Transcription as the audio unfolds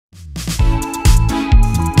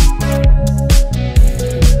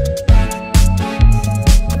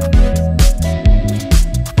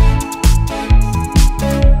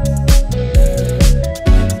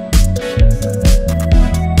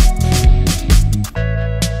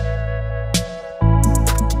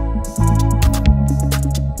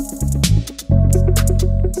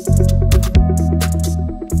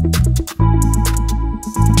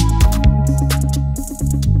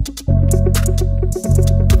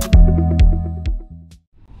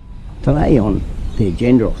today on the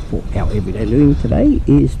agenda for our everyday living today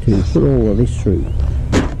is to put all of this through.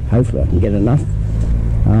 Hopefully I can get enough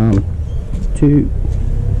to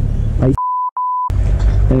pay.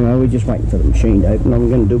 Anyway, we're just waiting for the machine to open. I'm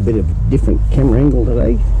going to do a bit of different camera angle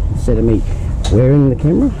today. Instead of me wearing the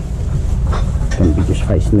camera, I'm going to be just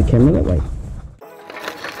facing the camera that way.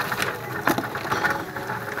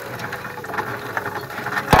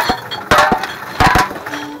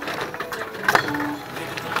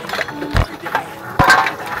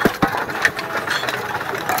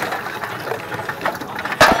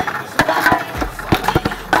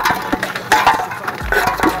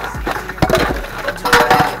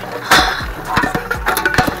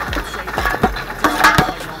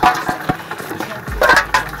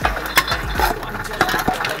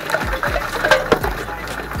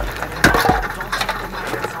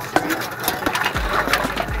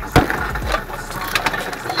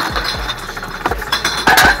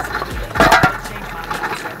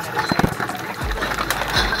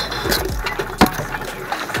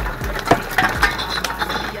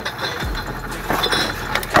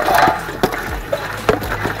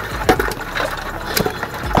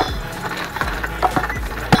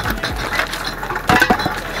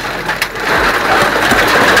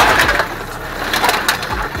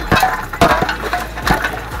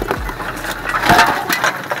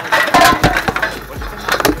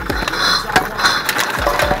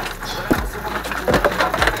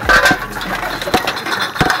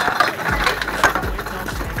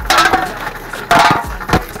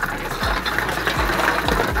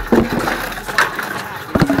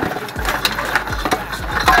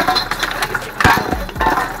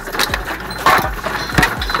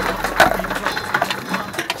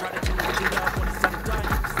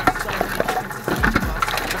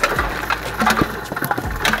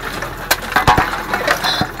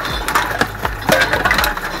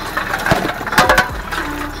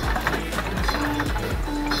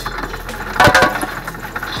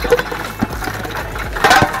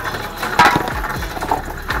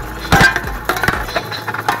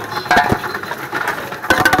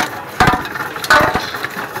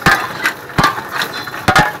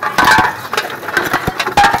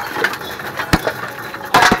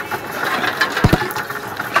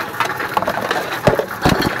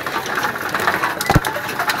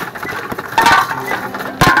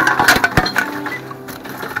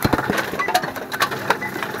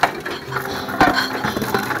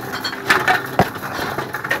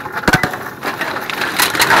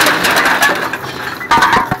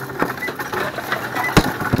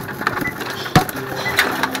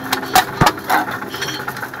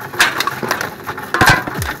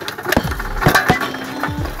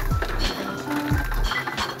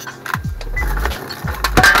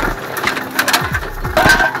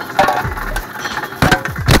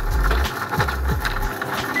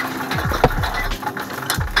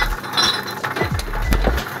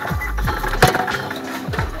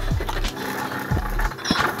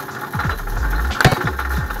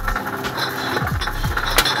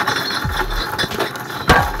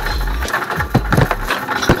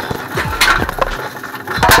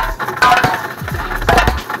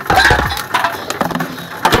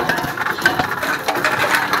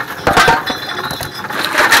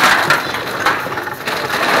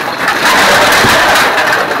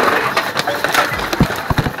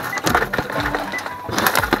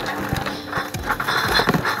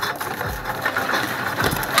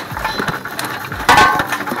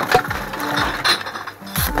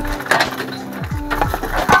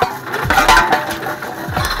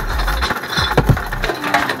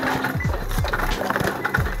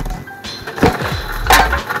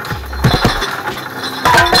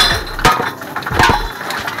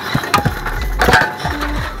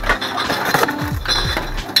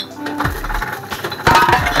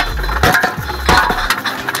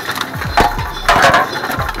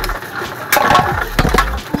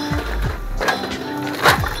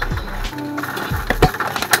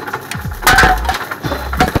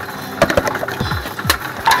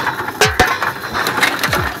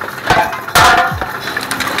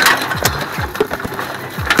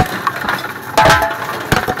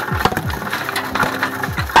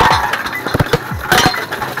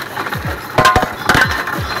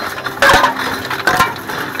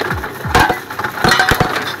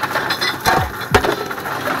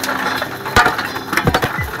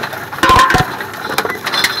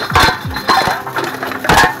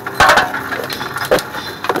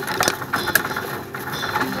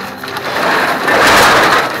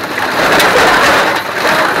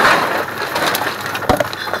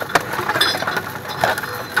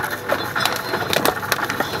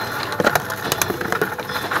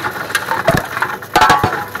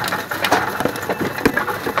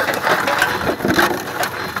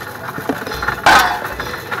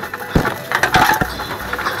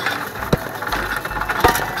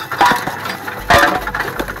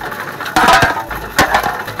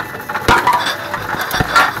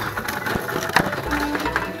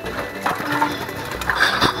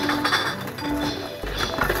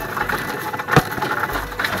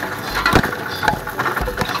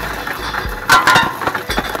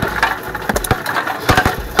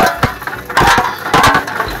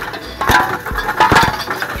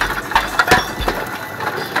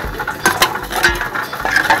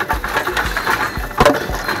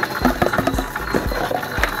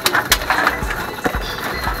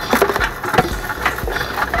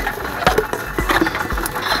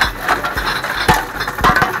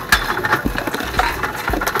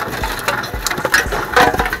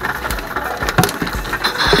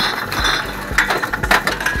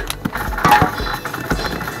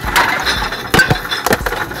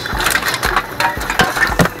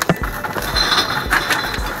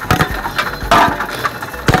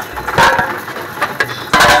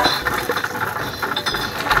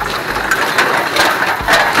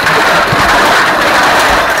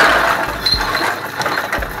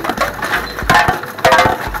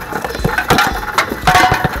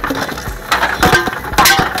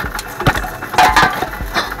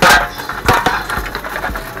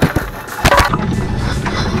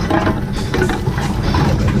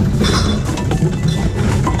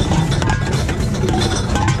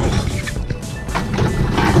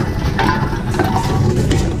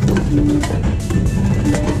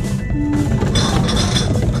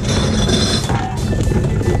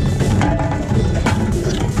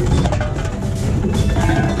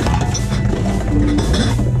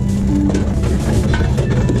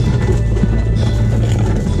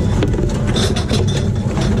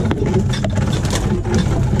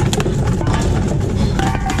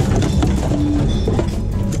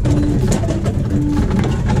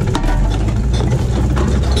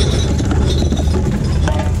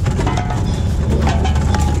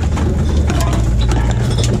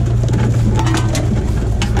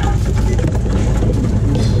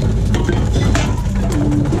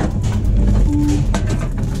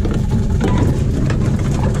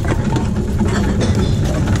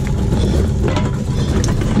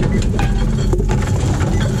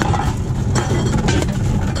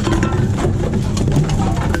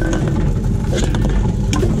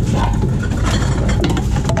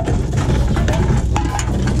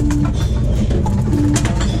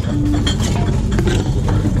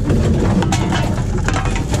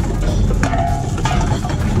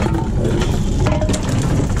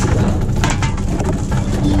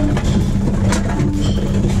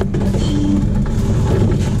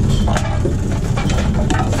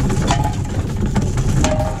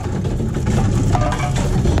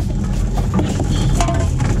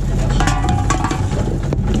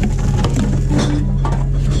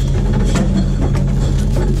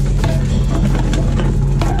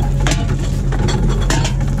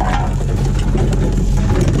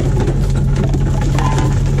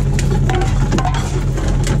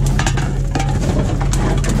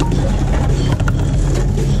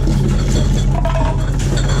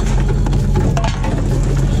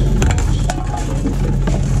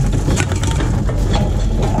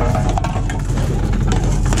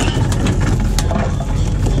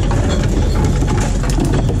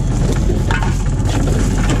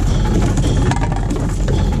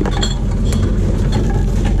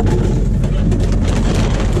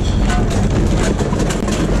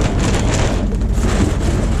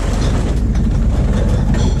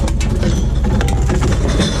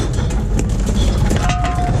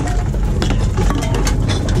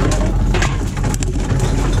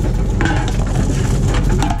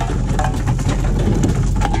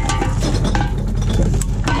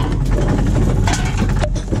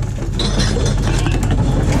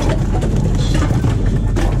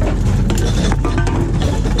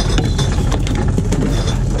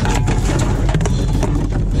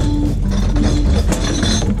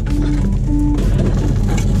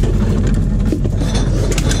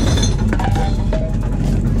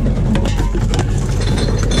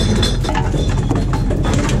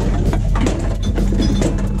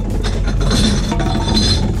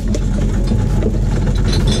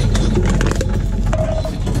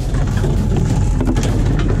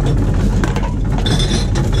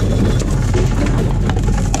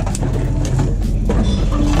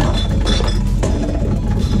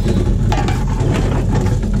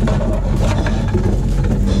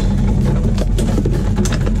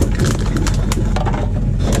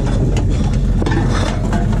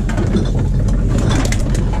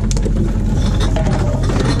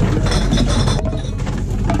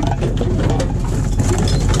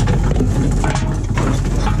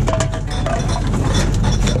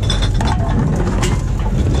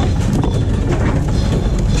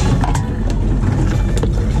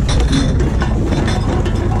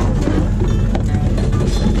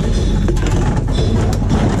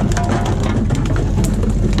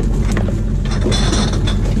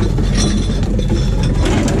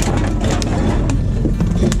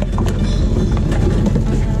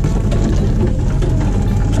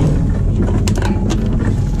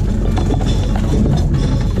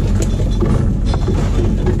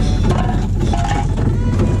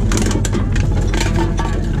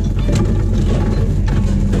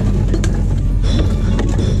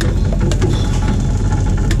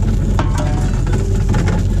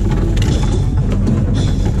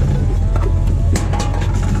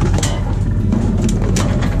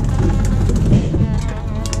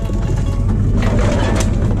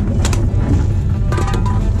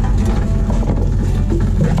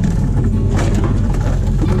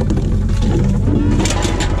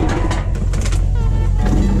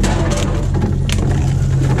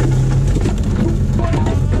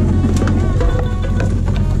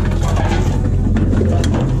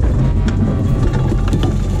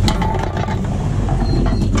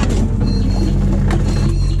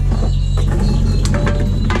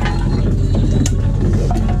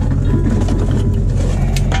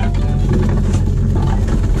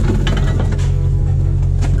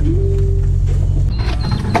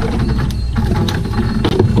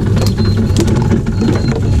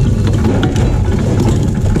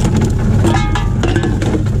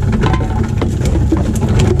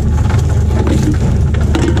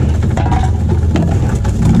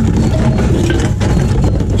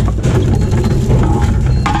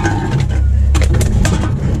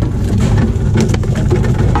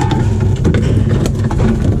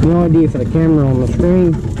 no idea for the camera on the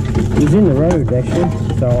screen. He's in the road actually,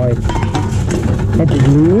 so I had to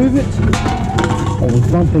remove it. I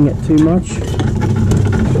was bumping it too much.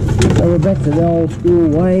 So we're back to the old school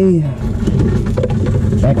way.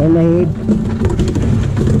 Back on the head.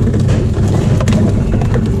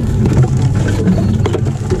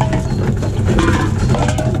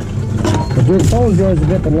 I do apologise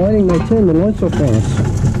about the lighting. They turned the lights off on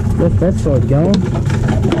us. Left that side going.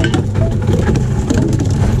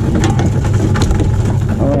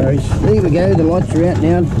 Alright, there we go. The lights are out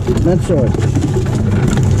now. That side.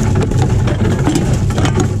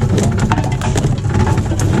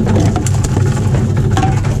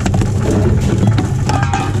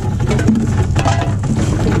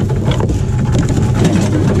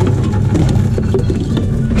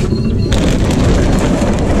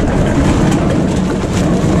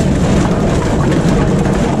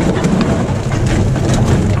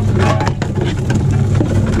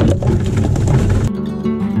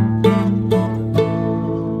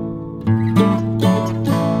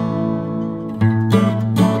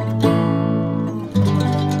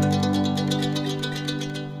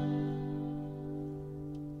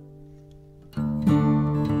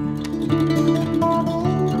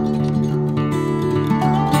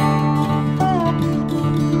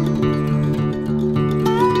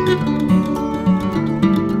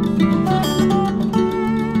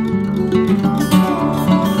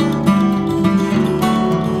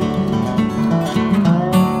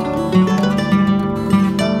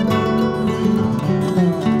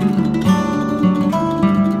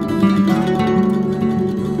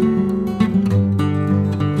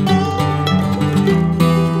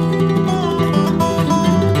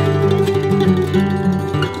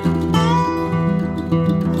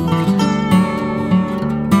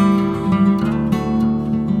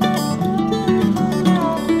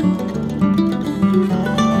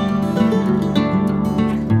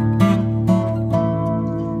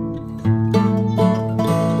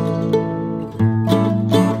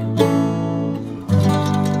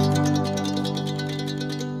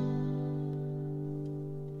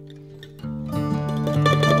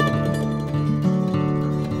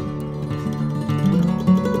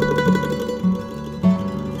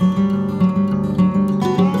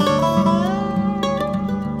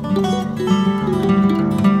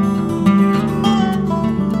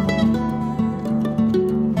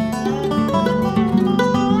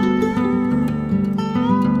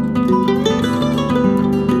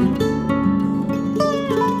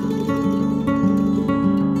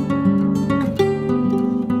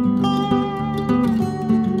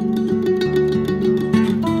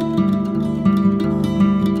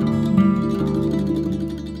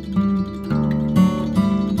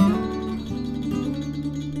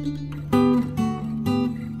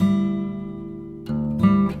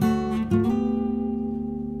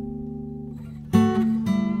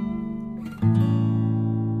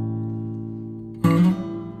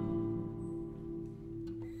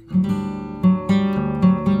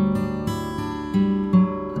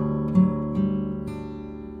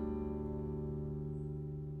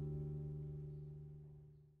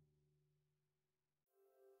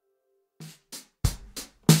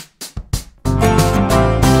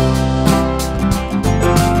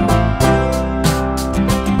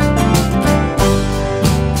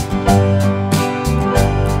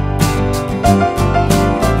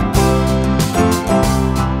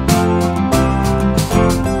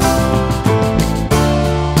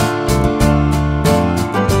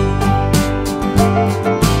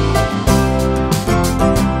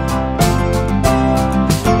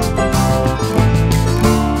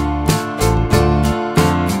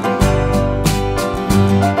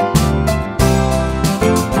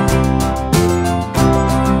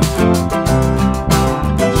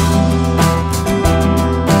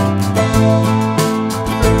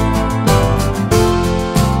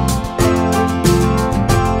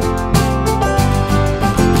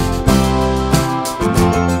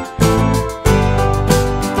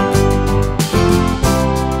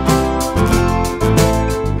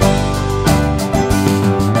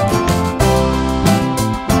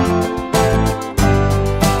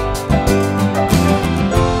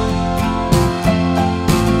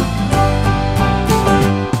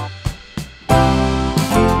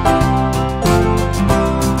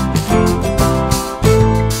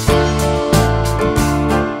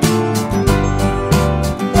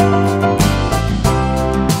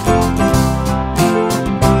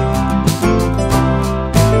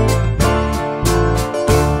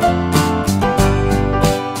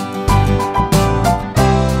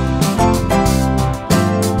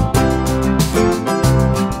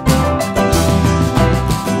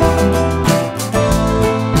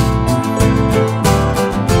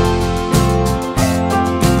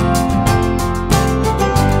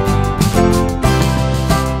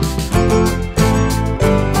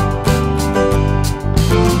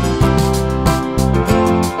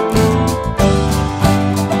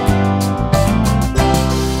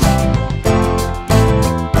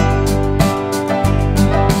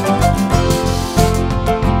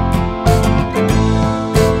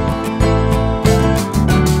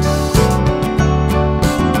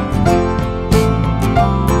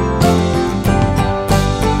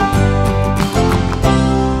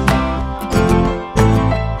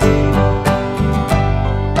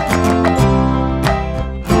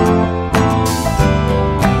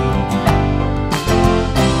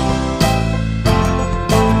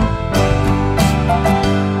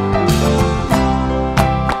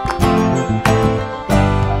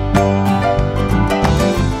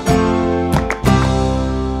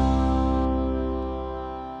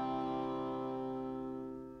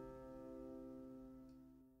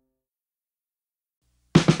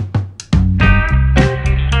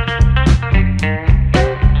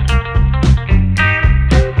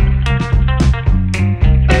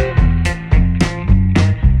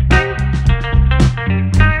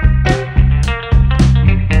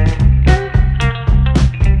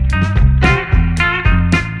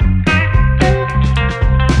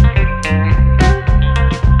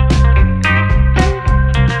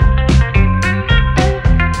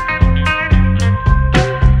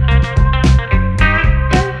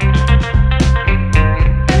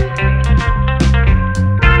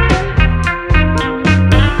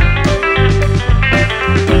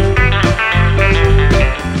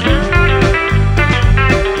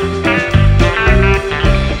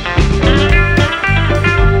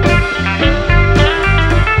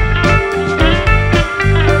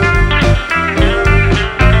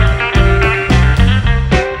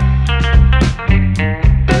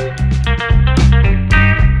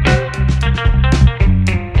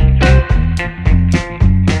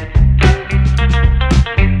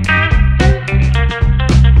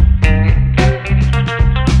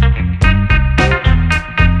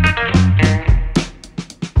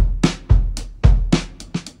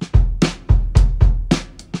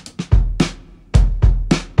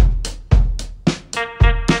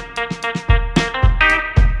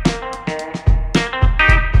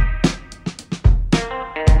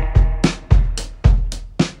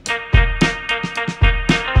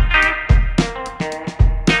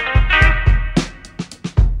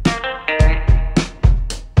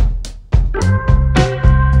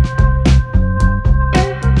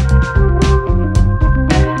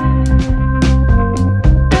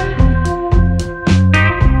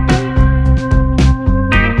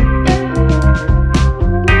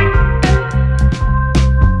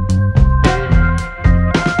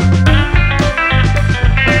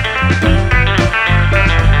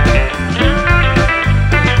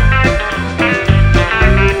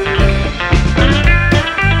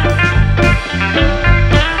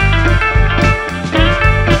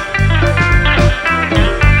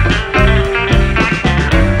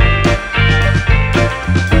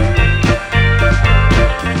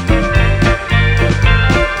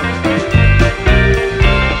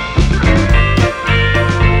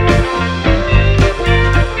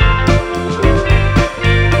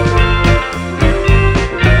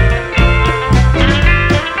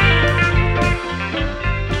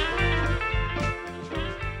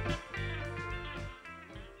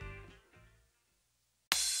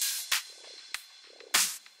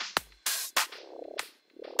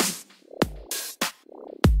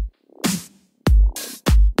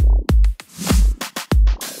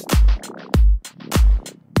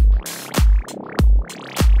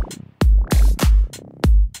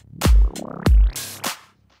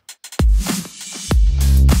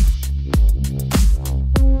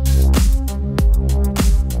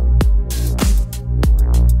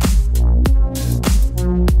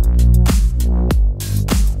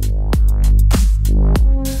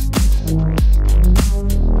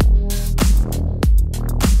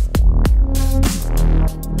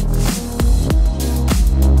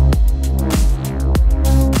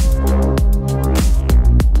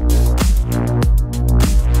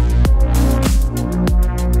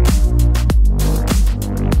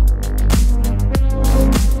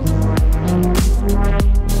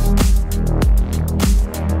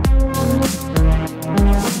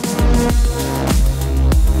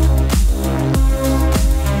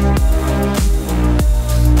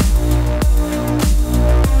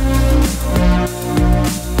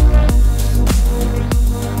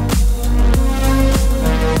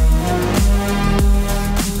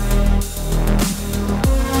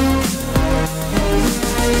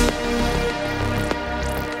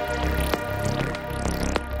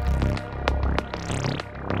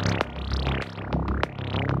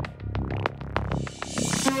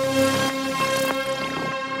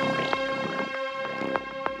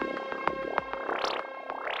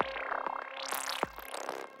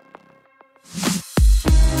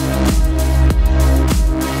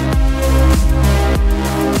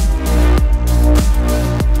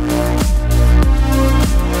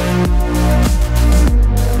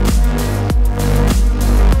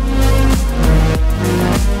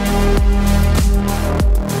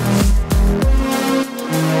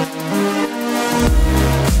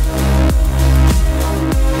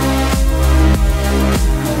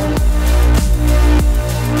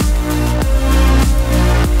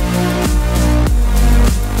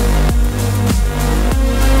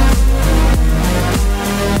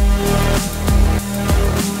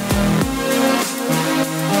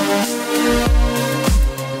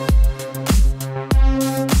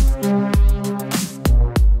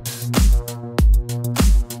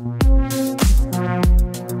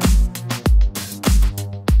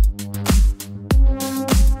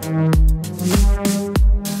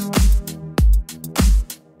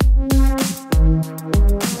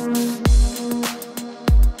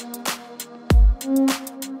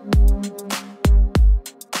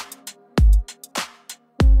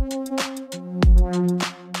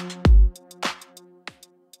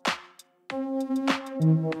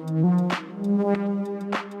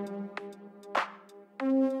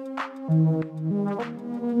 Cause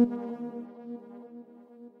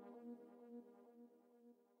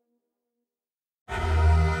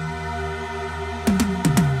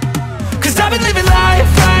I've been living life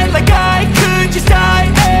right like I could just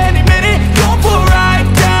die any minute. Going for a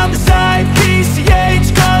ride down the side,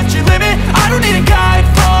 PCH, country limit. I don't need a guide,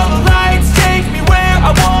 follow lights, take me where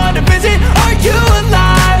I wanna visit. Are you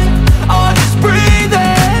alive? Or just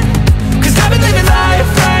breathing? Cause I've been living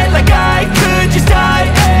life right like I could just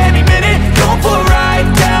die any minute. Going for a ride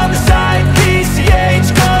down the side,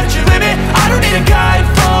 PCH, country limit. I don't need a guide,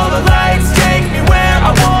 follow lights, take me where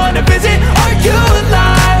I wanna visit. Are you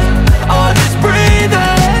alive? Or just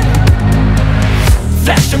breathing?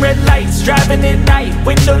 Flashing red lights, driving at night,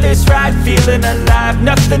 windowless ride, feeling alive.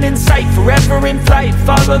 Nothing in sight, forever in flight.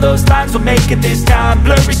 Follow those lines, we'll make it this time.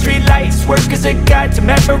 Blurry street lights, work as a guide to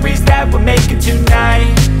memories that we're making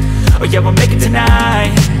tonight. Oh yeah, we'll make it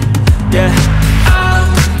tonight. Yeah, I'll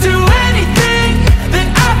do anything that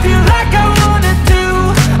I feel like I wanna do.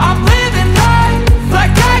 I'm living life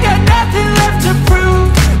like I got nothing left to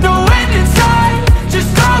prove. No end in sight,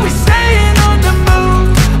 just always staying on the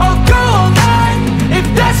move. I'll go all night if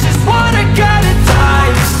that's just what I gotta do.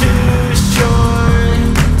 Life's too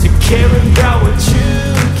short to care about what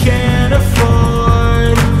you can't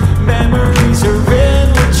afford. Memories are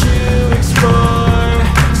in what you explore,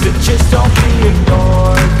 so just don't be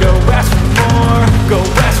ignored. Go ask for more, go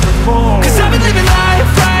ask for more. Cause I've been living life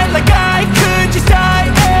right like I could just die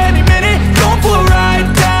any minute. Going for a ride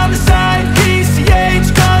down the side, PCH,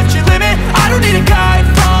 country limit. I don't need a guide,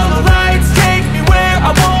 follow lights, take me where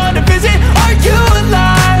I wanna visit. Are you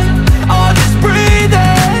alive? Or just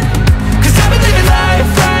breathing? Cause I've been living life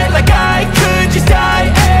right like I could just die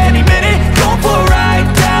any minute. Going for a ride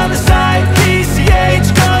down the side, PCH,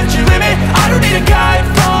 country limit. I don't need a guide,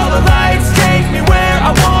 follow lights, take me where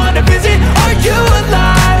I wanna visit. Are you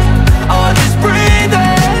alive? Or just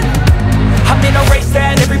breathing? I'm in a race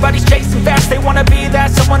that everybody's chasing fast. They wanna be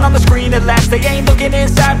that someone on the screen at last. They ain't looking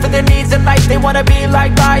inside for their needs in life. They wanna be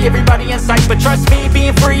liked by everybody in sight. But trust me,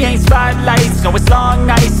 being free ain't spotlights. No, it's long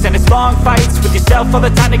nights and it's long fights with yourself all the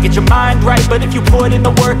time to get your mind right. But if you put in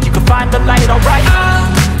the work, you can find the light, alright.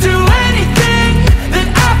 I'll do anything that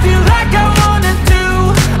I feel like I wanna do.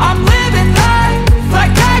 I'm living life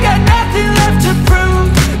like I got nothing left to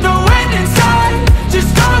prove. No end in sight,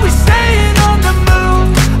 just always staying on the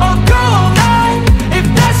move. I'll go all night if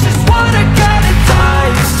that's just what I gotta do.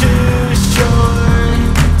 Life's too short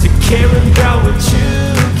to care about what you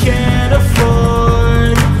can't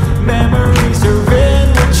afford. Memories are in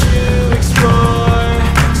what you explore,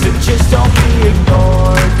 so just don't be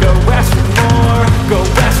ignored. Go ask for more, go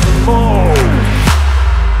ask for more.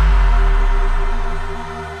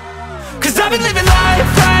 Cause I've been living life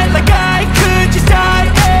right like I could just die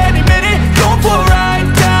any minute. Going for a ride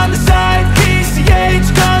down the side,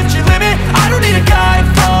 PCH, country limit. I don't need a guide,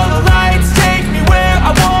 follow lights, take me where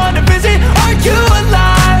I wanna visit. Are you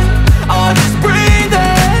alive? Or just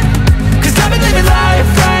breathing? Cause I've been living life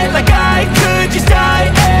right like I could just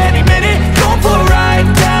die any minute. Going for a ride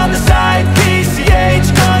down the side,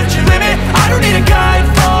 PCH, country limit. I don't need a guide,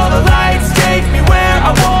 follow lights, take me where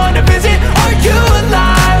I wanna visit. Are you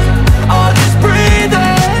alive? Or just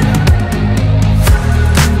breathing?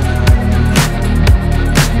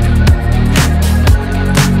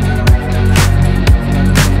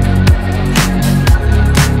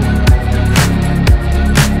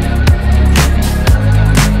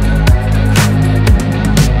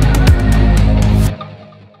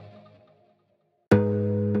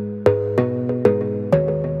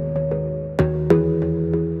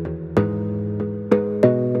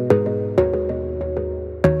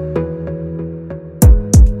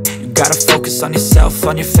 Gotta focus on yourself,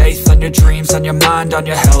 on your faith, on your dreams, on your mind, on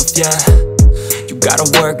your health, yeah. You gotta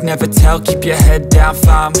work, never tell, keep your head down,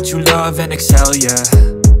 find what you love and excel, yeah.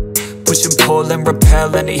 Push and pull and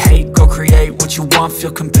repel any hate, go create what you want, feel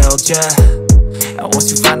compelled, yeah. And once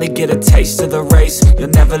you finally get a taste of the race, you'll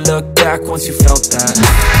never look back once you felt that.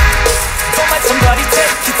 Don't let somebody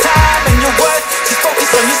take your time and your worth, just focus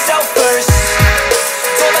on yourself first.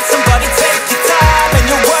 Don't let somebody take your time and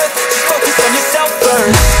your worth, just focus on yourself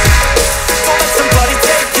first. Don't let somebody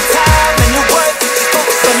take your time and your worth, just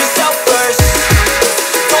focus on yourself first.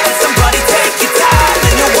 Don't let somebody take your time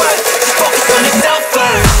and your worth, just focus on yourself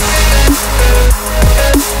first.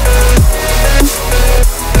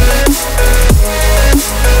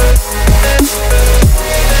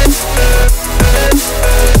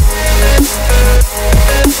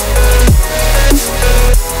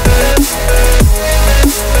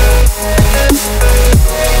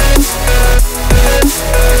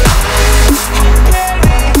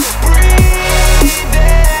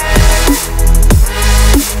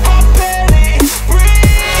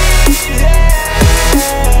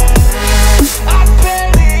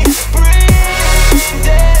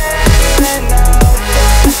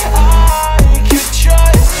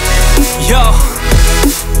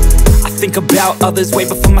 think about others way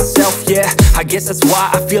before myself, yeah. I guess that's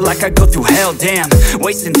why I feel like I go through hell, damn.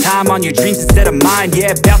 Wasting time on your dreams instead of mine,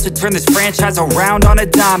 yeah. About to turn this franchise around on a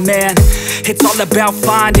dime, man. It's all about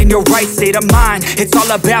finding your right state of mind. It's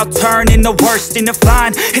all about turning the worst into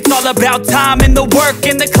fine. It's all about time and the work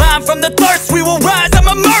and the climb. From the thirst we will rise, I'm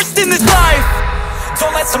immersed in this life.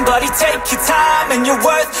 Don't let somebody take your time and your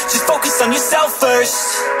worth. Just focus on yourself first.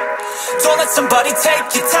 Don't let somebody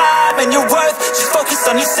take your time and your worth. Just focus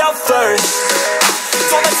on yourself first.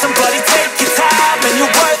 Don't let somebody take your time and your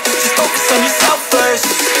worth. Just focus on yourself first.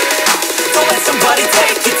 Don't let somebody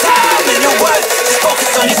take your time and your worth. Just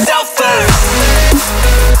focus on yourself first.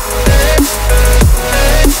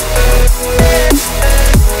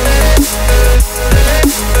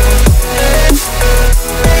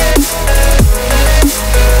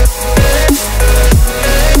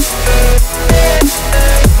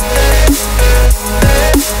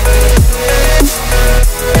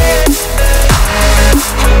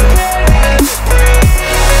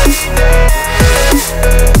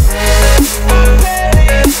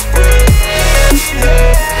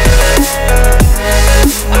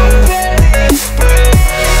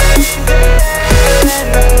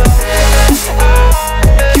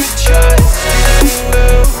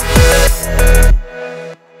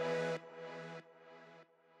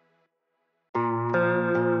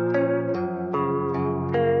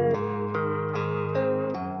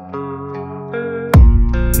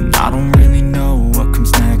 I don't really know what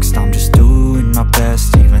comes next. I'm just doing my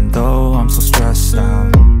best, even though I'm so stressed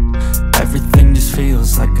out. Everything just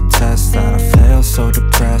feels like a test that I fail, so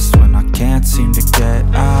depressed when I can't seem to get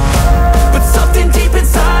out. But something deep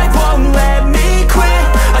inside won't let me quit.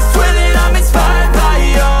 I swear that I'm inspired by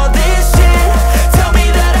all this shit. Tell me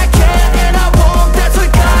that I can and I won't. That's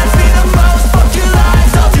what guides me the most. Fuck your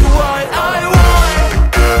lies, I'll do what I want.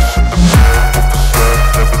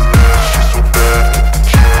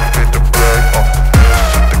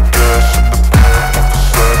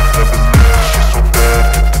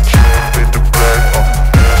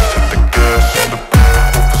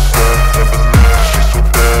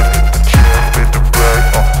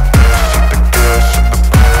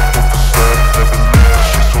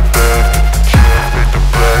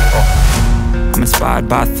 I'm inspired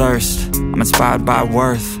by thirst, I'm inspired by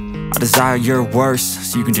worth. I desire your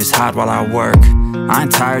worst, so you can just hide while I work. I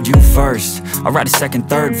ain't tired, you first. I'll write a second,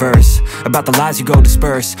 third verse about the lies you go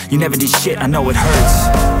disperse. You never did shit, I know it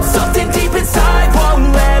hurts. Something deep inside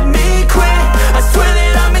won't let me quit. I swear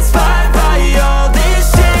that I'm inspired by all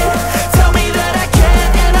this shit. Tell me that I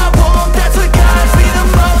can and I won't. That's what guides me the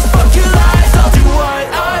most. Fuck your lies, I'll do what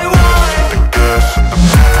I want.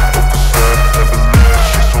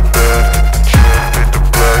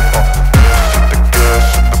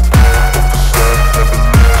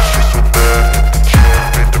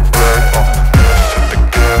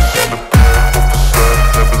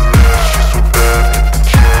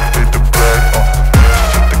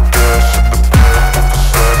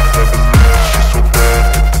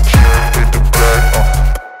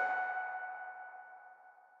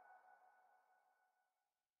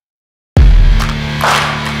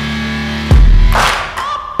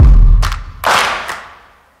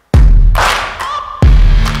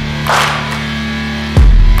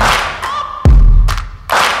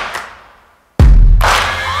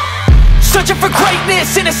 Searching for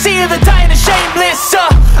greatness in a sea of the dying and shameless,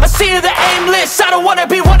 a sea of the aimless. I don't wanna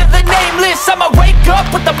be one of the nameless. I'ma wake up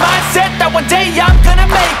with the mindset that one day I'm gonna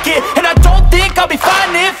make it. And I don't think I'll be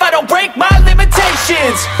fine if I don't break my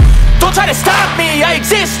limitations. Don't try to stop me, I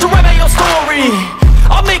exist to write my own story.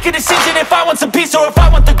 I'll make a decision if I want some peace or if I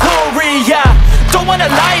want the glory, yeah. Don't want a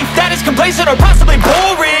life that is complacent or possibly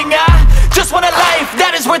boring. I just want a life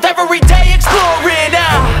that is worth every day exploring.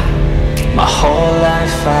 My whole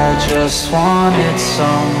life I just wanted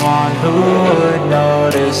someone who would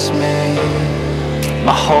notice me.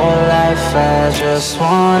 My whole life I just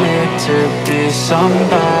wanted to be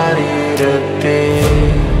somebody to be.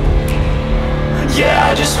 Yeah,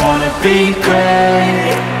 I just wanna be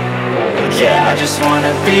great. Yeah, I just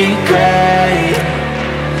wanna be great.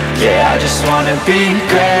 Yeah, I just wanna be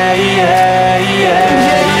great. Yeah,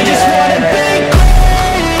 yeah, I just wanna be great.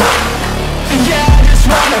 Yeah, I just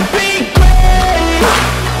wanna be great.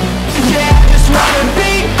 Yeah, I just wanna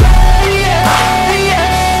be great. Yeah,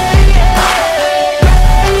 yeah, yeah,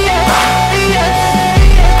 yeah, yeah.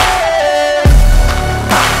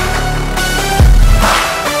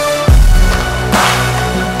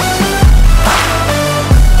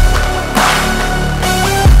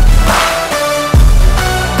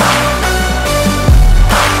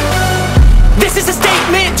 This is a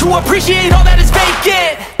statement to appreciate all that is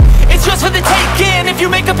vacant. It's just yours for the taking. If you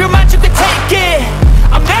make up your mind, you can take it.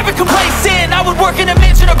 I'm never complacent, I would work in a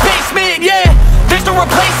mansion or basement, yeah. There's no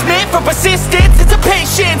replacement for persistence, it's a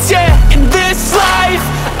patience, yeah. In this life,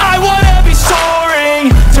 I wanna be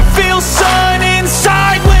soaring, to feel sun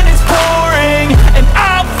inside when it's pouring. And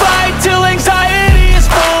I'll fight till anxiety is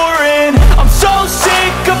foreign. I'm so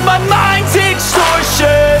sick of my mind's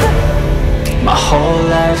extortion. My whole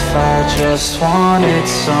life I just wanted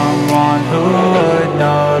someone who would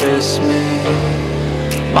notice me.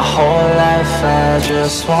 My whole life I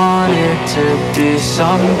just wanted to be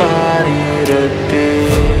somebody to be.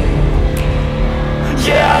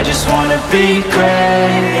 Yeah, I just wanna be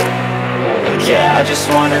great. Yeah, I just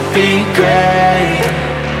wanna be great.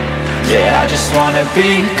 Yeah, I just wanna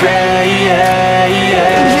be great. Yeah, yeah,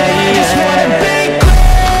 yeah, I just wanna be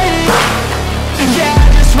great. Yeah, I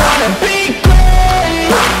just wanna be great.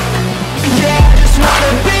 Yeah, I just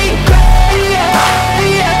wanna be great. Yeah,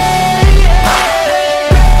 yeah.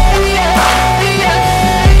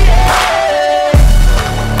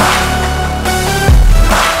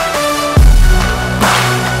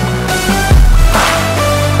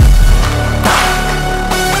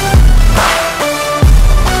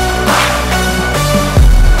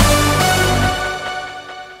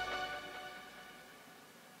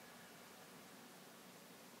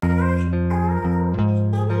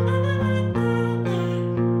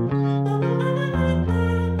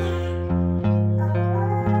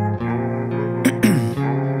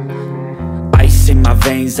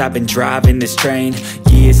 I've been driving this train,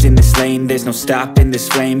 years in this lane, there's no stopping this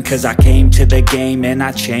flame. Cause I came to the game and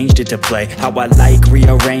I changed it to play how I like,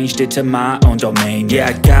 rearranged it to my own domain. Yeah,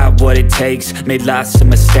 I got what it takes, made lots of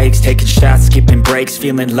mistakes, taking shots, skipping breaks,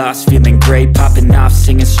 feeling lost, feeling great, popping off,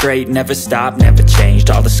 singing straight, never stopped, never changed.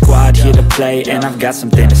 All the squad here to play and I've got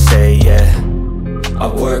something to say, yeah. I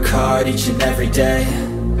work hard each and every day,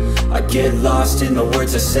 I get lost in the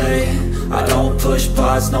words I say. I don't push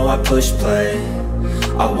pause, no I push play.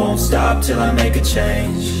 I won't stop till I make a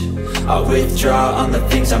change. I withdraw on the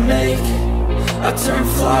things I make. I turn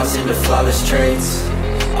flaws into flawless traits.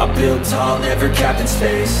 I build tall, never capped in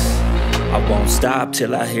space. I won't stop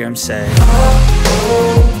till I hear him say, oh,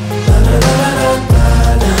 oh, la, la, la, la,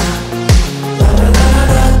 la, la.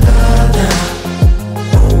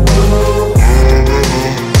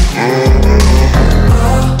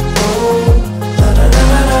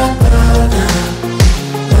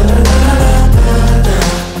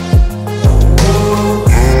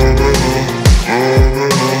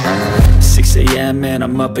 And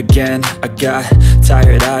I'm up again. I got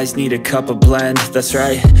tired eyes, need a cup of blend. That's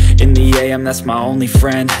right, in the AM, that's my only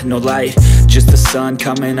friend. No light, just the sun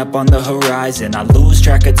coming up on the horizon. I lose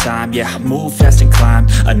track of time, yeah, I move fast and climb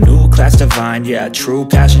a new class divine, yeah, true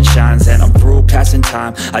passion shines. And I'm through passing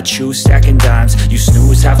time, I choose stacking dimes. You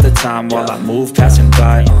snooze half the time while I move passing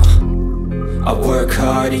by. I work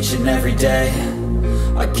hard each and every day,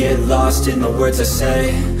 I get lost in the words I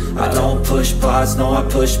say. I don't push pause, no I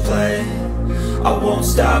push play. I won't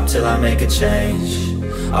stop till I make a change.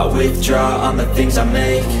 I withdraw on the things I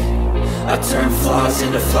make. I turn flaws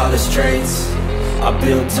into flawless traits. I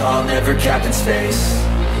build tall, never capped in space.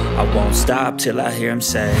 I won't stop till I hear him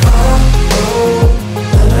say, oh, oh,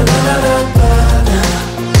 la, la, la, la, la, la.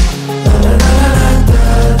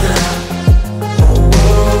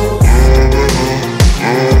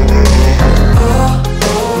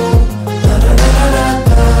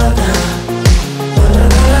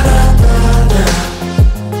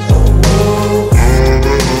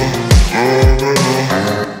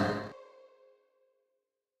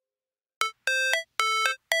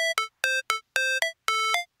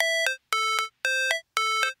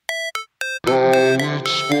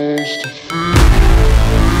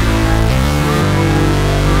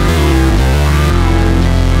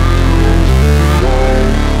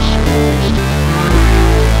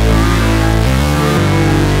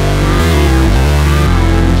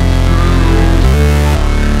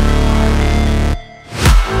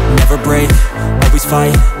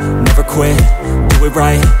 Fight, never quit, do it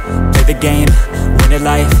right, play the game, win it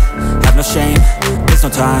life, have no shame, there's no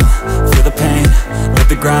time, feel the pain, live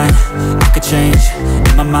the grind, I could change,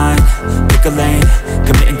 in my mind, pick a lane,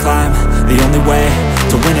 commit and climb, the only way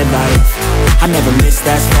to win it life. I never miss,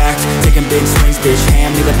 that's fact, taking big swings, bitch,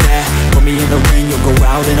 hand me the bat, put me in the ring, you'll go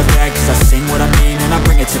out in a bag, cause I sing what I mean and I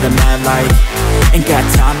bring it to the mad light. Ain't got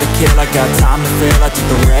time to kill, I got time to feel, I took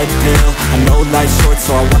the red pill, I know life's short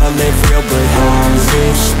so I wanna live real, but how's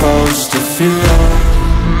it supposed to feel?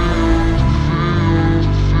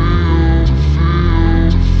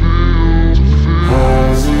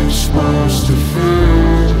 How's it supposed to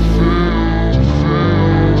feel?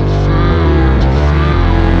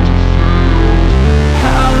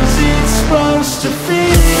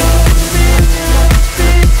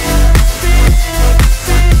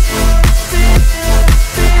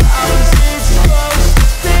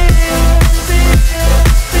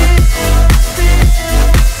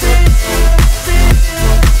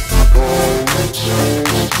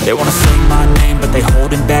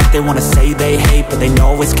 wanna say they hate, but they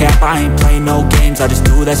know it's cap. I ain't playing no games, I just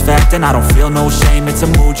do that's fact. And I don't feel no shame, it's a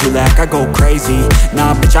mood you lack. I go crazy,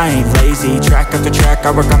 nah bitch I ain't lazy. Track after track,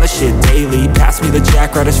 I work on the shit daily. Pass me the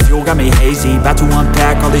jack, right as fuel, got me hazy. About to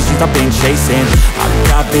unpack all these things I've been chasing. I've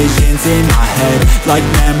got visions in my head, like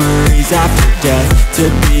memories after death. To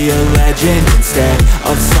be a legend instead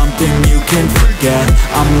of something you can forget.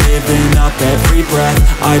 I'm living up every breath,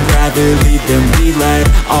 I'd rather lead than be led.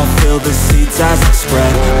 I'll fill the seats as I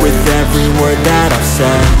spread, with every word that I've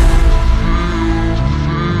said.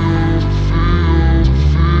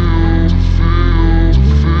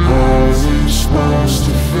 Supposed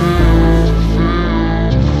to feel.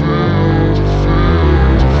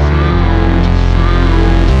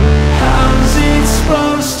 How's it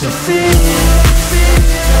supposed to feel?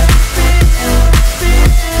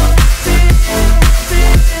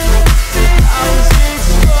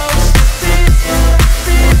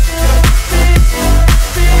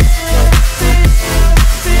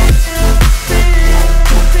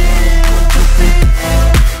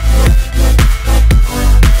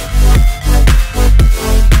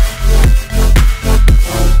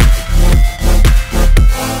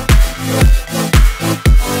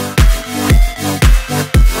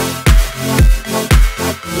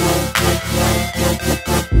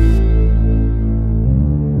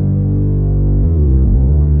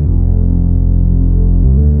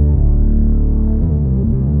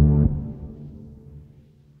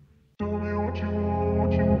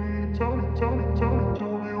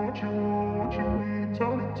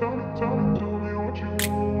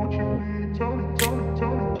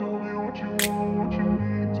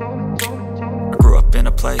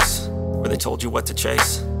 Told you what to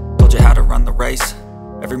chase, told you how to run the race.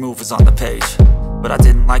 Every move was on the page, but I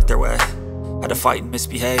didn't like their way. Had to fight and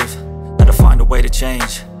misbehave, had to find a way to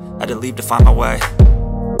change, had to leave to find my way.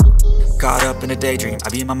 Caught up in a daydream, I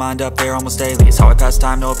beat my mind up there almost daily. It's how I pass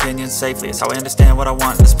time, no opinions safely. It's how I understand what I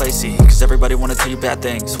want in this place, see. Cause everybody wanna tell you bad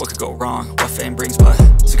things, what could go wrong, what fame brings. But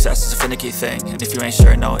success is a finicky thing, and if you ain't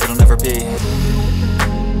sure, no, it'll never be.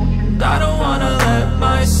 I don't wanna let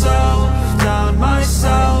myself down,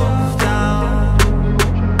 myself down.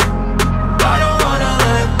 I don't wanna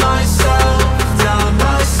let myself down,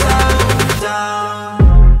 myself down.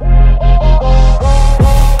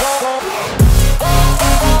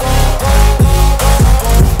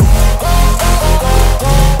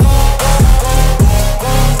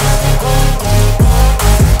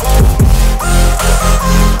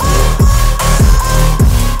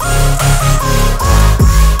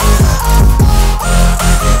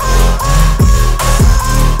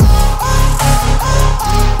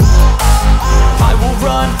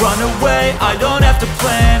 Run away, I don't have to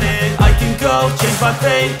plan it. I can go, change my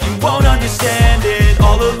fate, you won't understand it.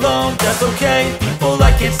 All alone, that's okay, people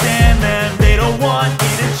I can't stand them. They don't want me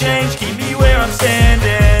to change, keep me where I'm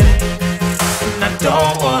standing. And I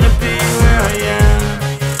don't wanna be where I am,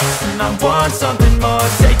 and I want something more,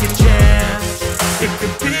 take a chance. It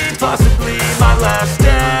could be possibly my last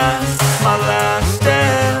dance, my last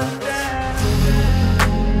dance.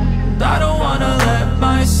 I don't wanna let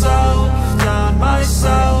myself down,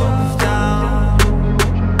 myself down.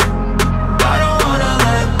 I don't wanna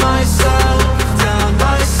let myself down,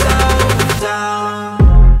 myself down.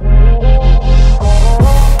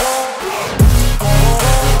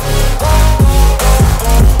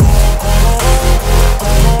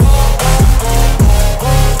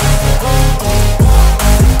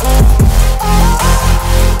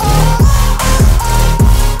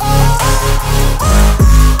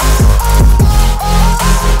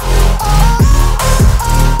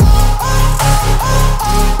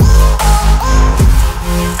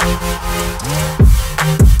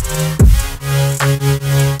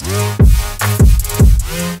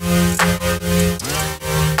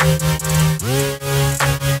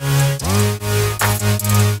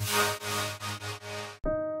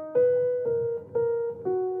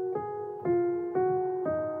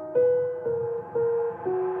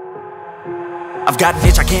 I've got an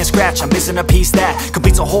itch I can't scratch, I'm missing a piece that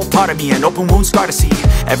completes a whole part of me, an open wound scar to see.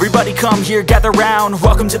 Everybody come here, gather round,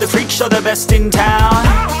 welcome to the freak show, the best in town.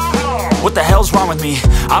 What the hell's wrong with me?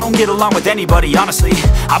 I don't get along with anybody, honestly.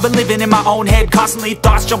 I've been living in my own head constantly,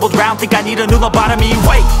 thoughts jumbled round, think I need a new lobotomy.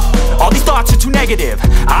 Wait, all these thoughts are too negative,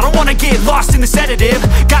 I don't wanna get lost in the sedative.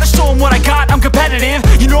 Gotta show them what I got, I'm competitive.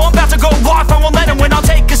 You know I'm about to go off, I won't let them win, I'll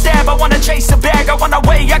take a stab. I wanna chase a bag, I want a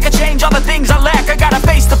way I can change all the things I lack. I gotta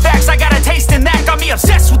face the facts, I got a taste in that. Got me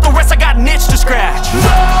obsessed with the rest, I got an itch to scratch.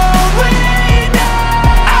 Slowly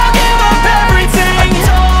now, I'll give up everything.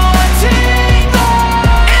 Daunting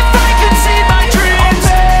thought, if I could see my dreams,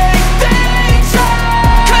 I'll make things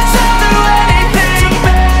right. 'Cause I'll do anything to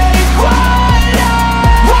make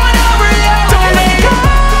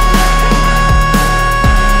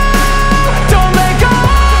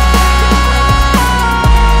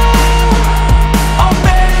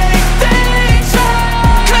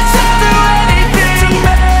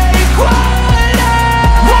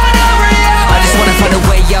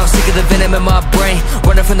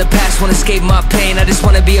past, won't escape my pain. I just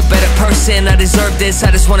wanna be a better person, I deserve this,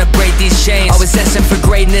 I just wanna break these chains. Always asking for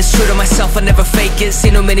greatness, true to myself, I never fake it.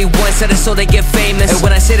 Seen too many once that I so they get famous. And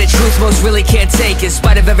when I say the truth, most really can't take it. In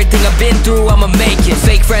spite of everything I've been through, I'ma make it.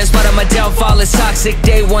 Fake friends, but on my downfall is toxic.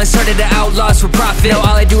 Day one, started to outlaws for profit. Now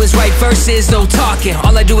all I do is write verses, no talking.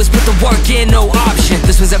 All I do is put the work in, no option.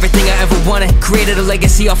 This was everything I ever wanted. Created a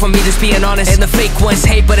legacy off of me just being honest. And the fake ones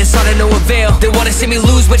hate, but it's all to no avail. They wanna see me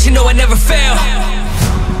lose, but you know I never fail.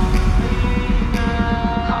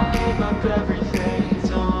 I'll give up everything,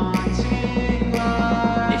 daunting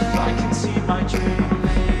if I can see my dream.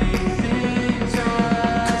 Make things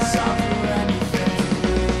right, 'cause I'll do anything.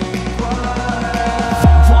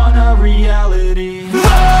 Want a reality.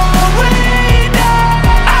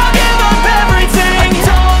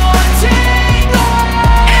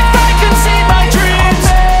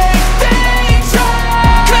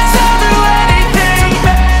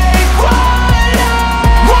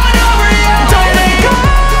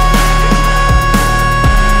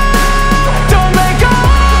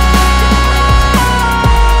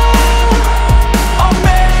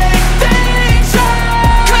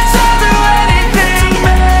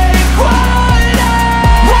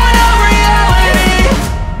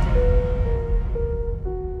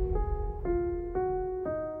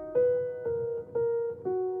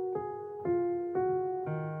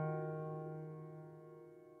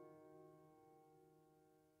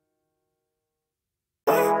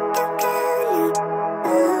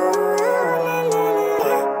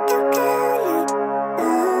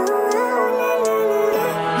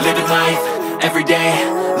 Living life, every day,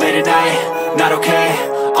 late at night, not okay.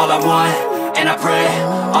 All I want, and I pray,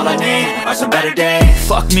 all I need are some better days.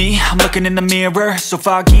 Fuck me, I'm looking in the mirror, so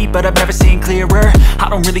foggy, but I've never seen clearer. I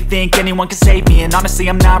don't really think anyone can save me, and honestly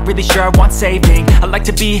I'm not really sure I want saving. I like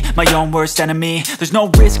to be my own worst enemy. There's no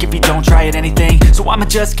risk if you don't try at anything, so I'ma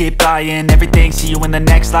just keep buying everything. See you in the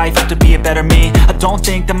next life, have to be a better me. I don't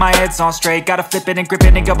think that my head's on straight, gotta flip it and grip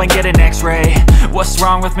it and go and get an x-ray. What's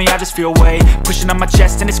wrong with me? I just feel weight pushing on my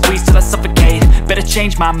chest and it squeezes till I suffocate. Better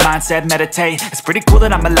change my mindset, meditate. It's pretty cool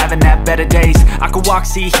that I'm alive and have better days. I could walk,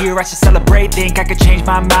 see, hear, I should celebrate. Think I could change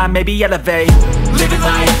my mind, maybe elevate. Living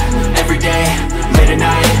life, every day, late at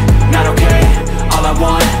night, not okay. All I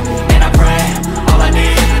want, and I pray, all I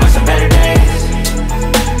need are some better days.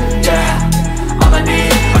 Yeah, all I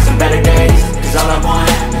need are some better days. 'Cause all I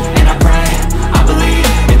want, and I pray, I believe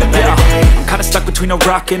in the better days. I'm kinda stuck between a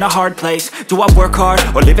rock and a hard place. Do I work hard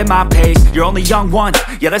or live at my pace? You're only young once,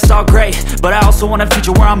 yeah that's all great, but I also want a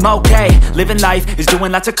future where I'm okay. Living life is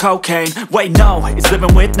doing lots of cocaine. Wait no, it's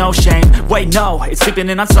living with no shame. Wait no, it's sleeping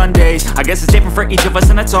in on Sundays. I guess it's different for each of us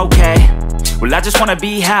and that's okay. Well I just wanna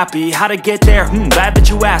be happy, how to get there? Glad that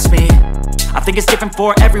you asked me. I think it's different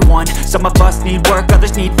for everyone. Some of us need work,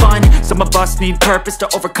 others need fun. Some of us need purpose to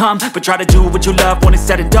overcome. But try to do what you love when it's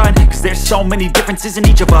said and done, 'cause there's so many differences in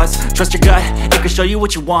each of us. Trust your gut, it can show you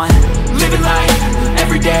what you want. Living life,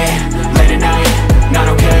 every day, late at night, not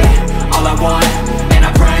okay. All I want, and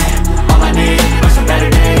I pray, all I need are some better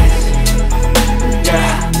days.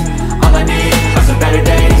 Yeah, all I need are some better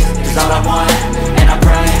days. 'Cause all I want, and I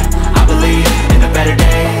pray, I believe in the better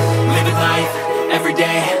days. Living life, every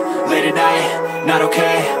day, late at night, not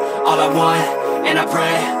okay. All I want, and I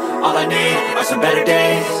pray, all I need are some better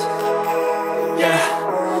days. Yeah,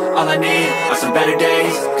 all I need are some better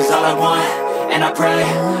days. 'Cause all I want, and I pray,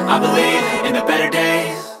 I believe in the better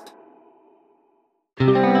days.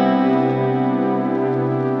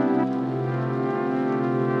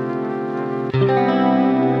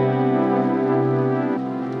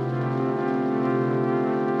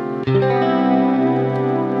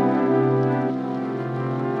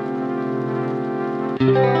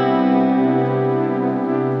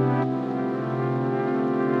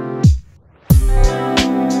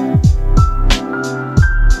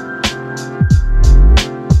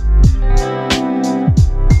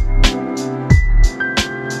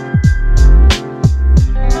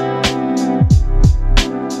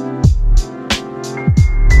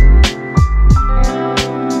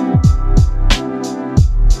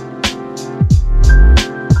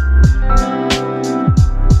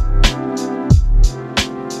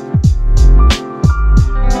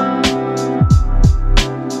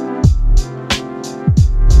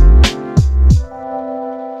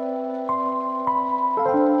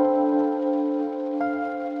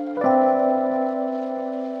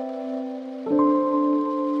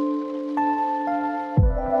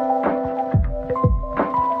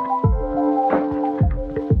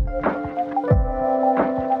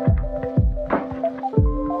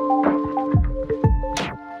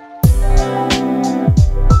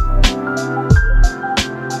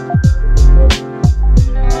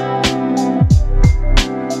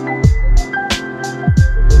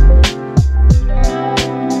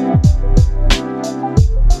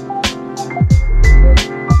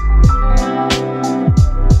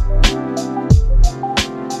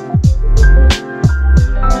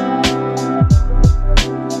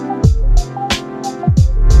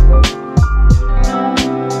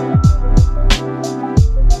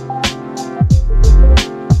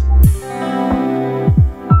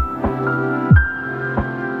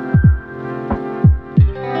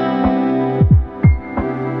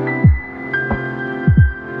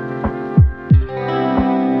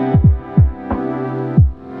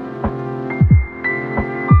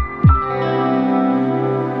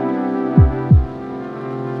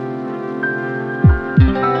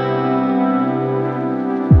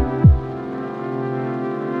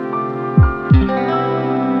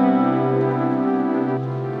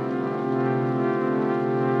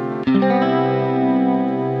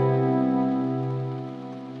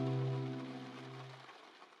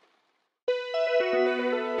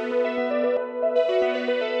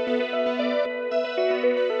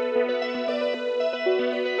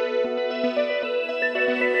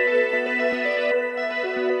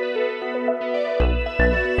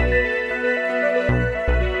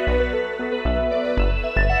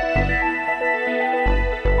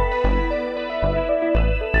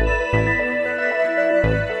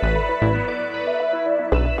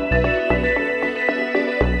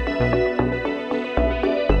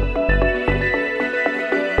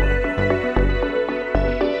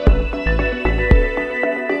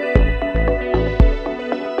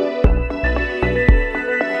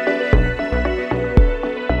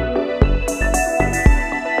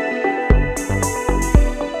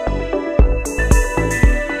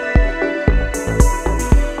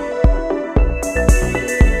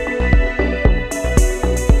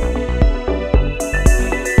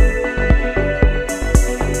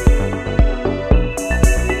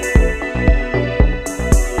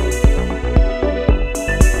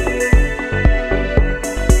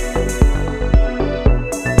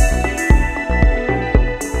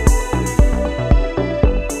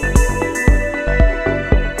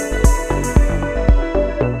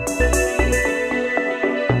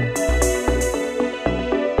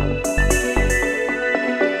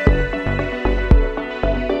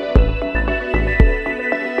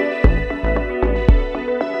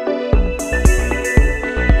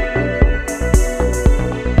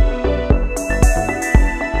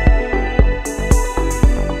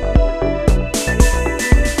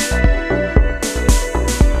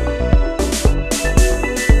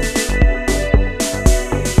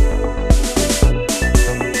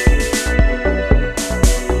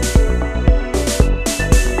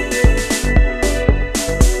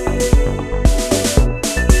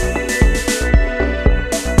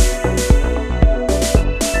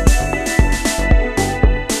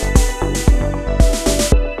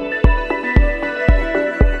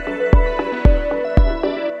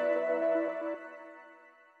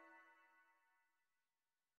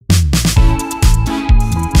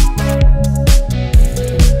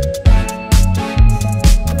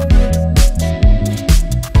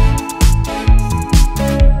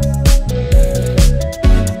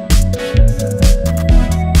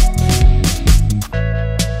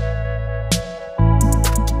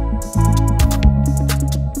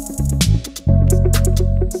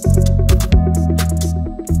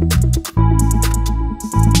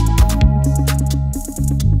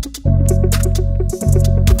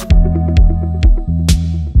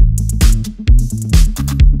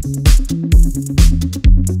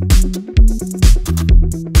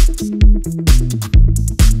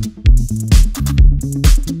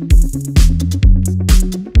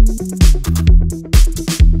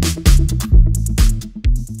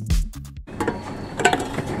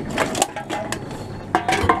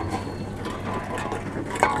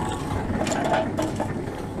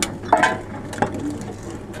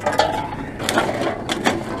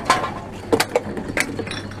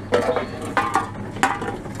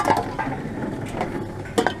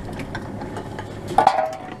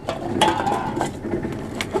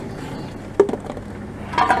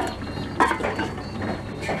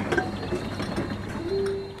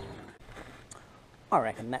 I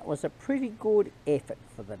reckon that was a pretty good effort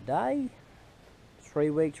for the day. 3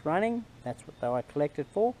 weeks running, that's what I collected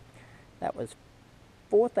for. That was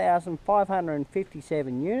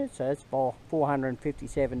 4,557 units, so that's for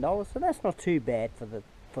 $457. So that's not too bad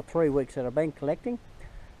for 3 weeks that I've been collecting.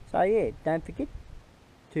 So yeah, don't forget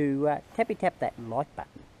to tappy tap that like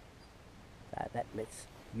button. So that lets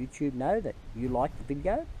YouTube know that you like the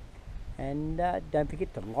video, and don't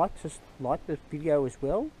forget to like this video as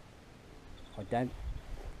well. I don't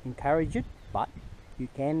encourage it, but you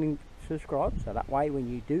can subscribe, so that way when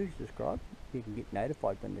you do subscribe you can get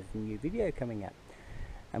notified when there's a new video coming up.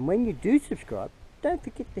 And when you do subscribe, don't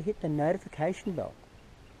forget to hit the notification bell.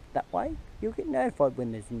 That way you'll get notified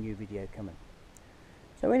when there's a new video coming.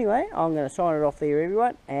 So anyway, I'm going to sign it off there,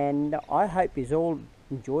 everyone, and I hope you all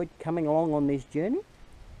enjoyed coming along on this journey.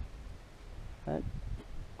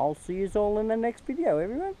 I'll see you all in the next video,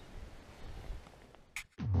 everyone.